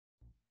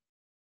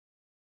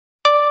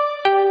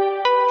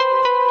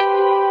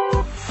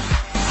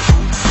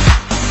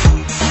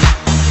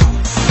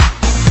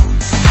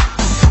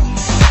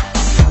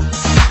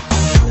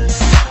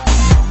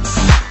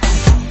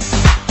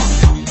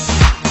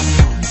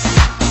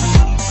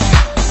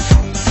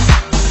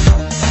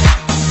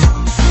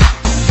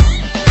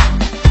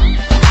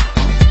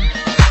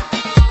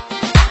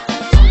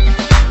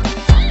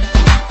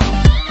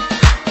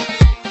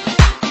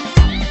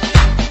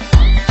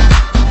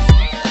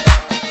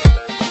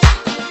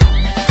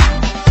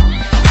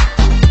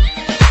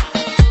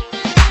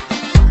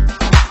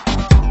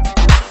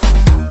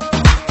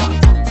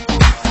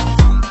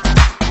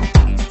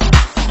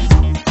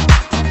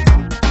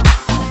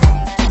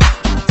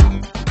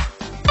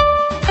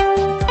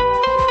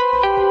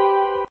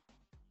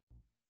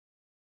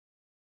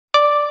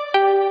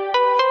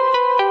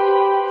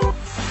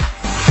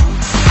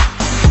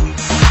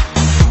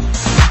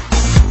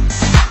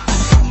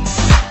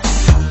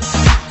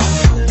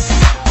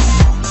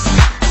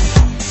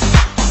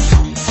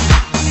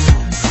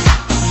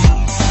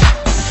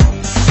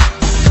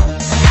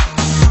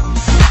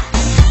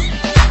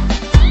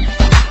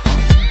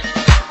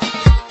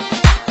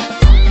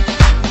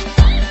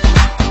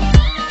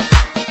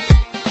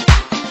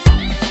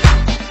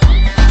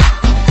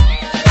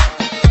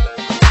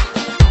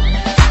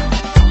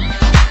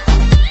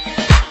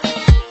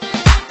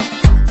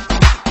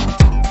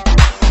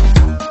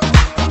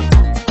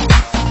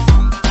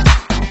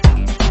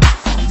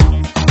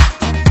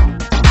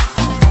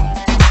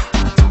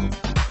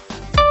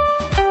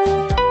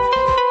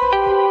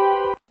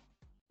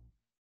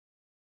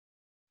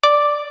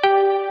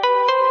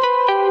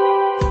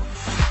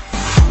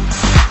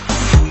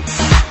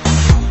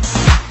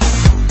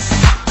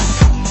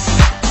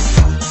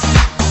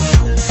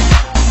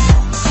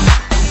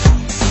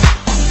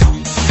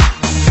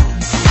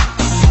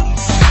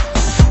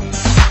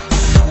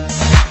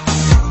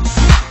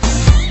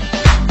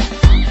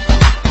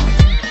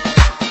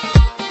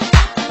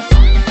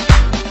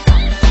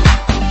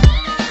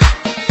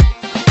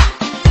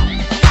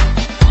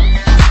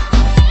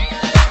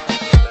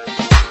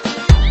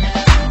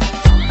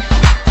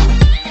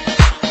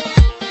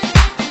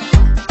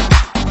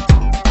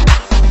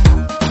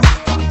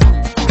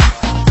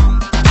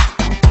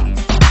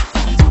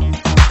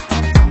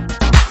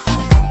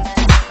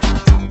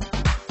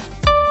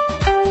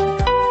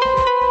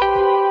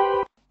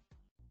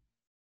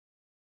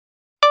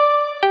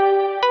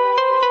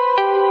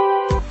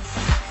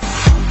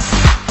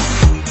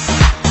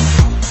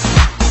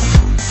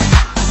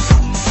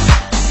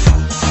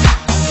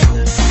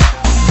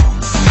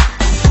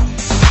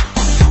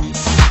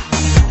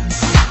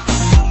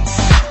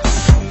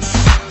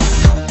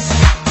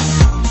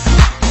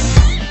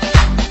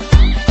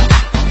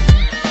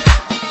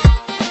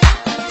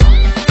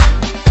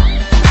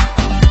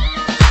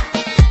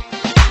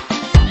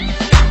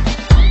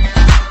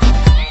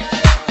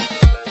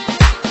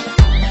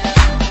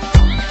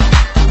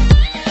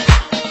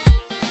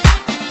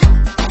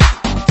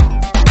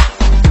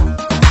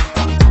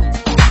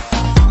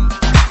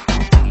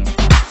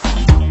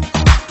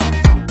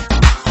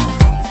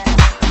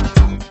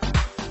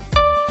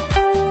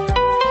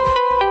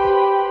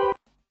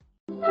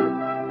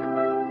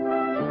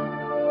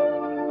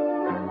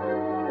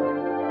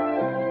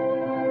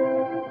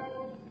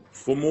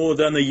For more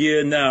than a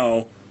year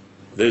now,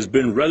 there's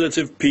been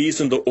relative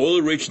peace in the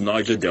oil-rich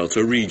Niger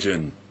Delta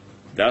region.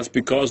 That's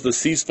because the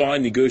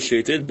ceasefire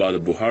negotiated by the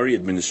Buhari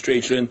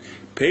administration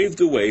paved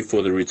the way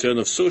for the return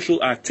of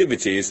social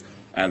activities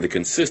and the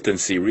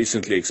consistency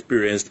recently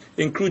experienced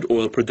in crude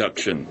oil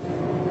production.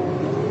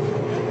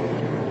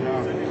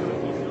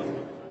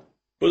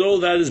 But all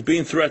that is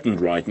being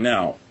threatened right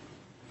now.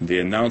 The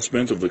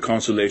announcement of the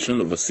cancellation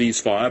of a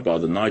ceasefire by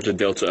the Niger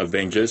Delta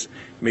Avengers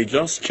may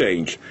just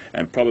change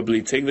and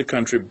probably take the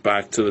country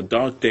back to the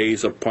dark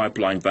days of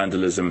pipeline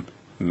vandalism,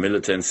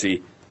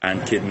 militancy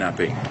and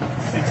kidnapping. 16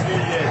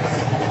 years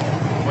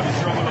for the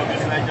struggle of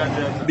this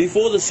Niger Delta.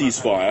 Before the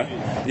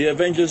ceasefire, the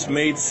Avengers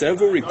made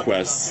several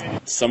requests,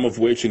 some of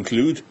which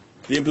include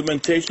the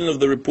implementation of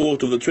the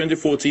report of the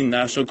 2014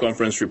 National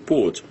Conference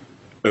report,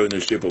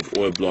 ownership of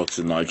oil blocks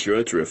in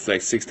Nigeria to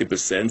reflect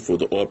 60% for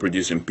the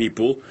oil-producing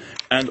people,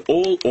 and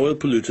all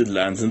oil-polluted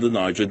lands in the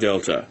Niger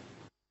Delta.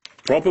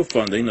 Proper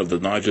funding of the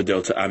Niger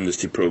Delta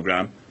Amnesty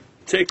Program,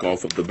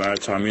 takeoff of the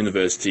Maritime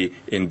University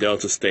in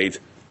Delta State,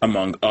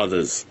 among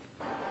others.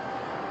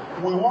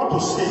 We want to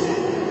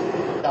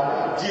say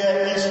that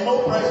there is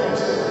no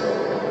presence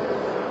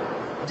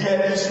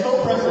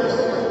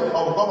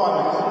of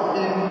government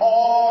in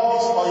all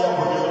these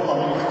oil-producing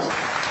communities.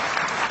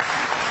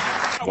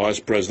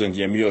 Vice President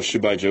Yemi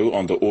Osinbajo,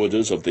 on the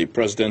orders of the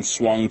President,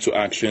 swung to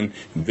action,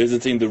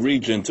 visiting the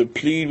region to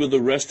plead with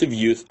the restive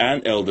youth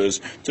and elders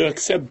to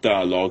accept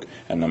dialogue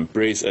and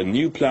embrace a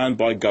new plan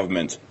by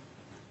government.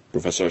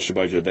 Professor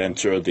Osinbajo then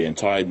toured the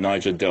entire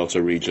Niger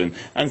Delta region,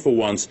 and for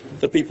once,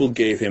 the people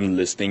gave him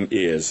listening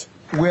ears.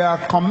 We are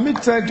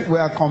committed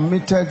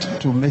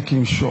to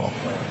making sure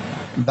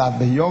that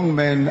the young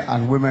men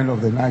and women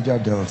of the Niger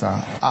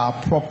Delta are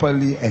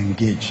properly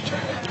engaged.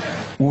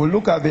 We'll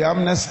look at the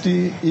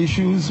amnesty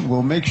issues.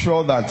 We'll make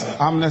sure that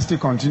amnesty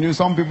continues.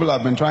 Some people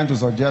have been trying to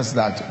suggest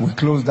that we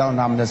close down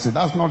amnesty.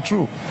 That's not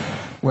true.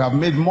 We have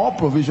made more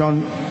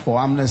provision for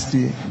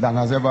amnesty than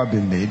has ever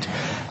been made,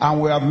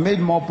 and we have made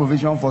more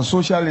provision for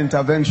social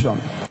intervention.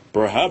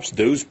 Perhaps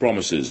those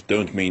promises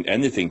don't mean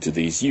anything to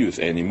these youth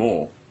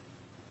anymore.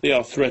 They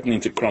are threatening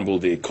to crumble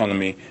the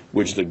economy,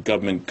 which the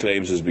government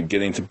claims is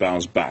beginning to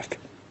bounce back.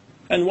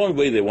 And one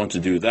way they want to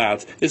do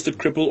that is to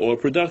cripple oil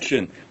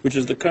production, which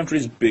is the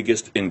country's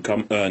biggest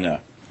income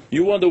earner.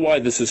 You wonder why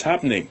this is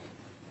happening.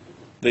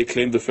 They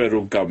claim the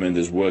federal government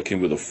is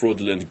working with a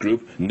fraudulent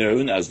group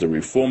known as the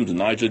Reformed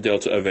Niger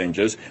Delta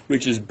Avengers,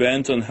 which is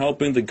bent on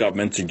helping the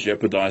government to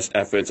jeopardize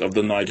efforts of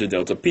the Niger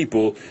Delta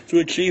people to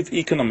achieve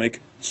economic,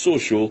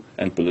 social,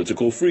 and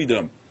political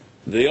freedom.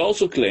 They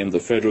also claim the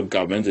federal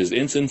government is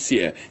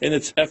insincere in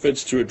its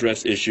efforts to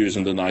address issues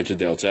in the Niger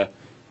Delta,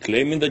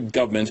 claiming that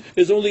government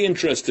is only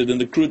interested in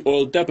the crude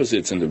oil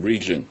deposits in the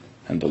region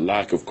and the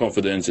lack of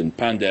confidence in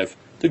PANDEF,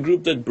 the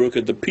group that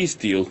brokered the peace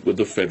deal with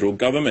the federal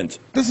government.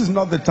 This is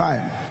not the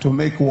time to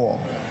make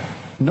war.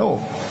 No,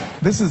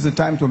 this is the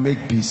time to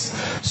make peace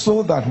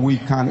so that we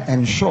can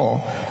ensure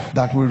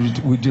that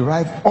we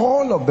derive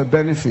all of the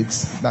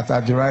benefits that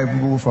are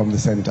derivable from the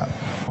center.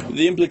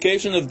 The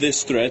implication of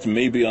this threat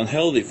may be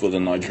unhealthy for the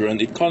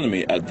Nigerian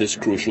economy at this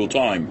crucial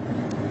time.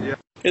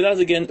 It has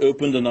again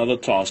opened another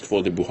task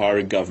for the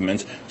Buhari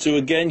government to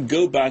again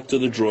go back to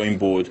the drawing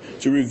board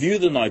to review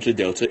the Niger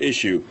Delta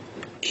issue,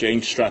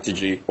 change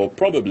strategy, or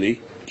probably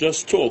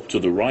just talk to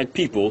the right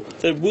people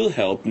that will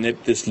help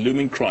nip this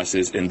looming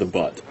crisis in the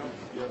bud.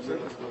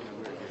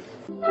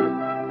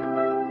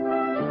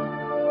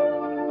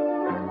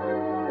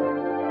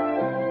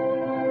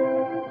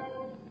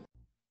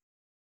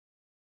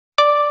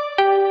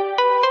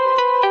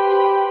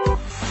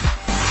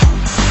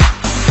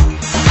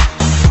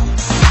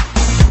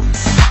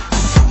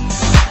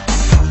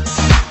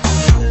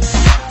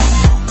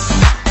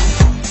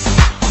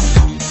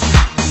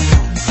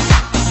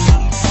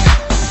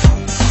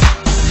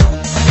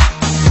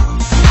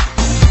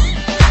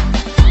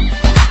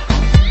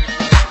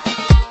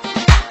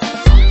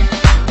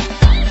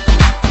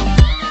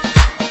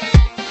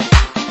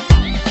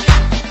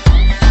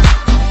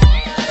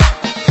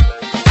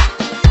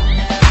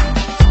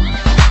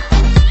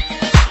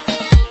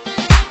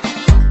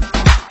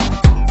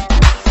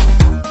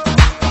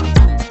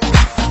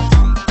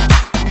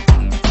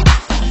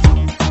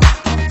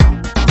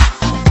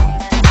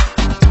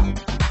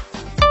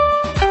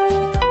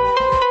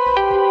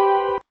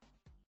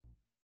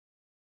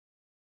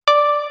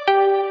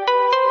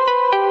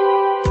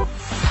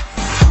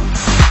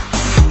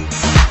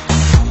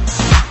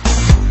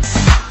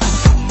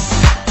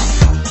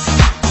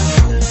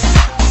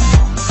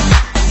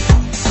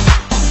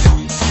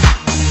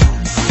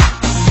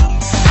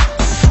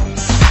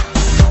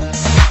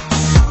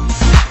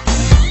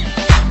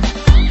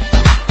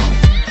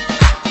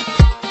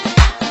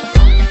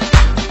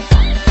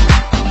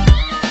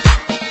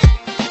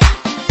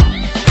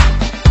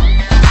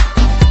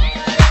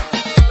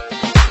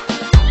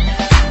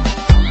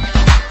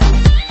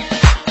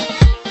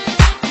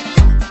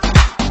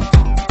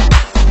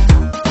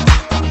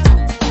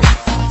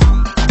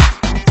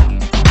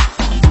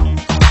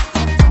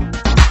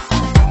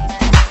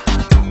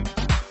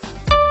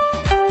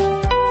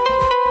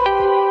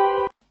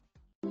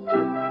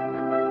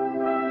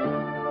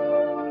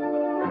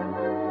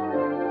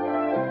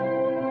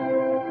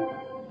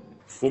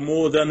 For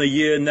more than a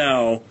year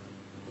now,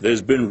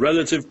 there's been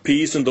relative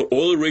peace in the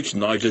oil-rich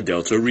Niger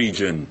Delta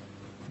region.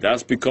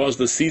 That's because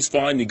the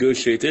ceasefire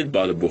negotiated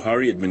by the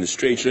Buhari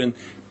administration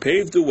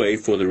paved the way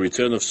for the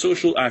return of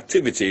social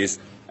activities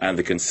and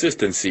the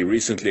consistency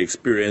recently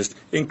experienced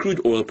in crude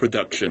oil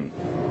production.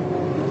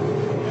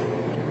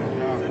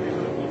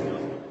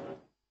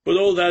 But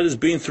all that is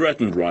being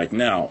threatened right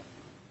now.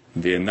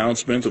 The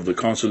announcement of the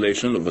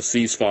consolation of a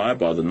ceasefire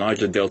by the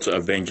Niger Delta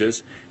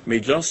Avengers may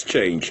just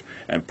change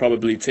and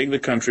probably take the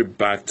country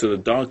back to the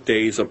dark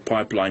days of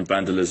pipeline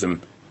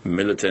vandalism,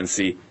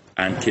 militancy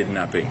and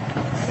kidnapping.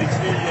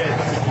 16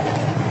 years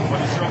for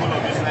the struggle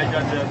of this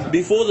Niger Delta.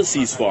 Before the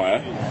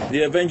ceasefire,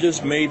 the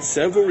Avengers made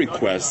several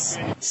requests,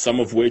 some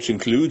of which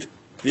include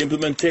the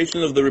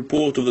implementation of the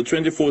report of the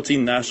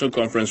 2014 National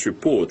Conference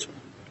report,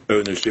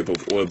 ownership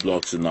of oil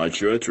blocks in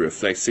Nigeria to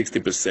reflect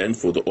 60%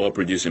 for the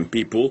oil-producing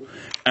people,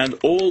 and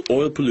all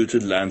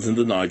oil-polluted lands in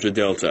the Niger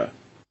Delta.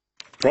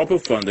 Proper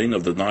funding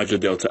of the Niger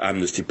Delta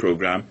Amnesty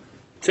Program,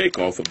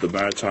 takeoff of the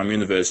Maritime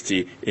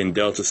University in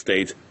Delta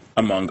State,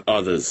 among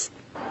others.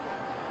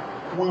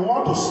 We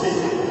want to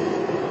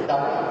say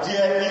that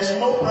there is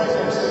no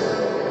presence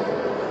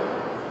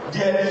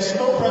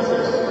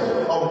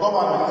of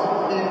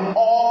government in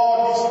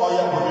all these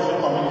oil producing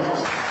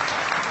communities.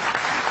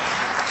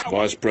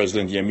 Vice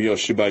President Yemi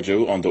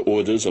Osinbajo, on the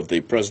orders of the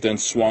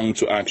President, swung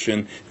to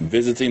action,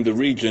 visiting the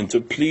region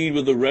to plead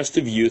with the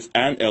restive youth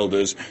and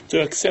elders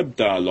to accept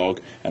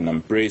dialogue and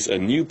embrace a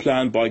new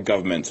plan by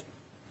government.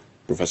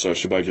 Professor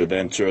Osinbajo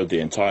then toured the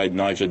entire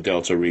Niger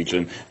Delta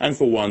region, and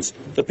for once,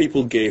 the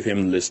people gave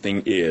him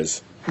listening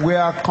ears. We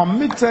are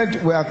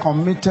committed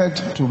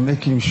to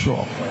making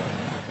sure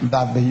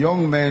that the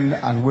young men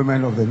and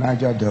women of the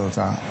Niger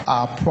Delta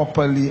are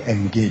properly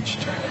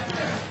engaged.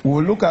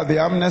 We'll look at the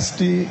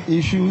amnesty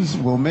issues.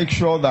 We'll make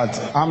sure that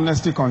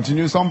amnesty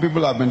continues. Some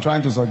people have been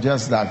trying to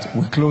suggest that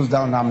we close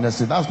down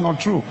amnesty. That's not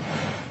true.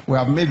 We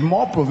have made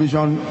more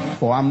provision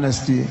for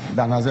amnesty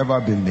than has ever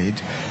been made,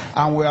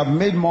 and we have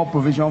made more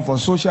provision for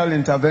social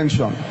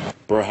intervention.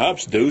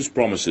 Perhaps those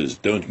promises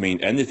don't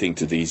mean anything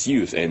to these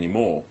youth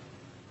anymore.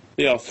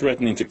 They are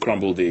threatening to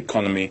crumble the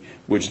economy,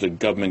 which the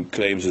government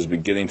claims is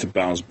beginning to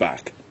bounce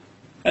back.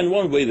 And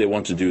one way they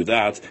want to do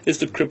that is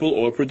to cripple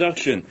oil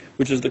production,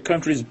 which is the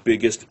country's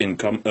biggest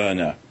income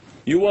earner.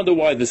 You wonder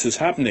why this is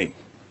happening.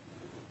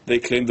 They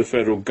claim the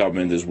federal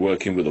government is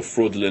working with a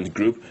fraudulent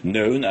group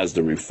known as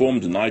the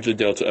Reformed Niger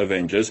Delta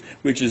Avengers,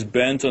 which is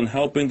bent on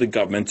helping the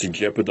government to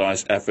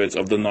jeopardize efforts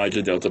of the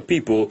Niger Delta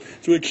people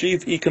to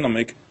achieve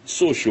economic,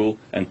 social,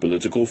 and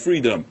political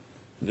freedom.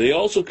 They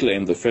also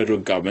claim the federal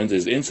government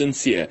is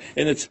insincere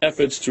in its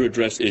efforts to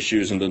address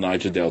issues in the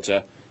Niger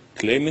Delta,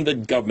 claiming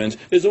that government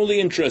is only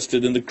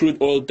interested in the crude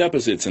oil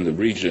deposits in the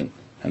region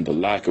and the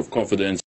lack of confidence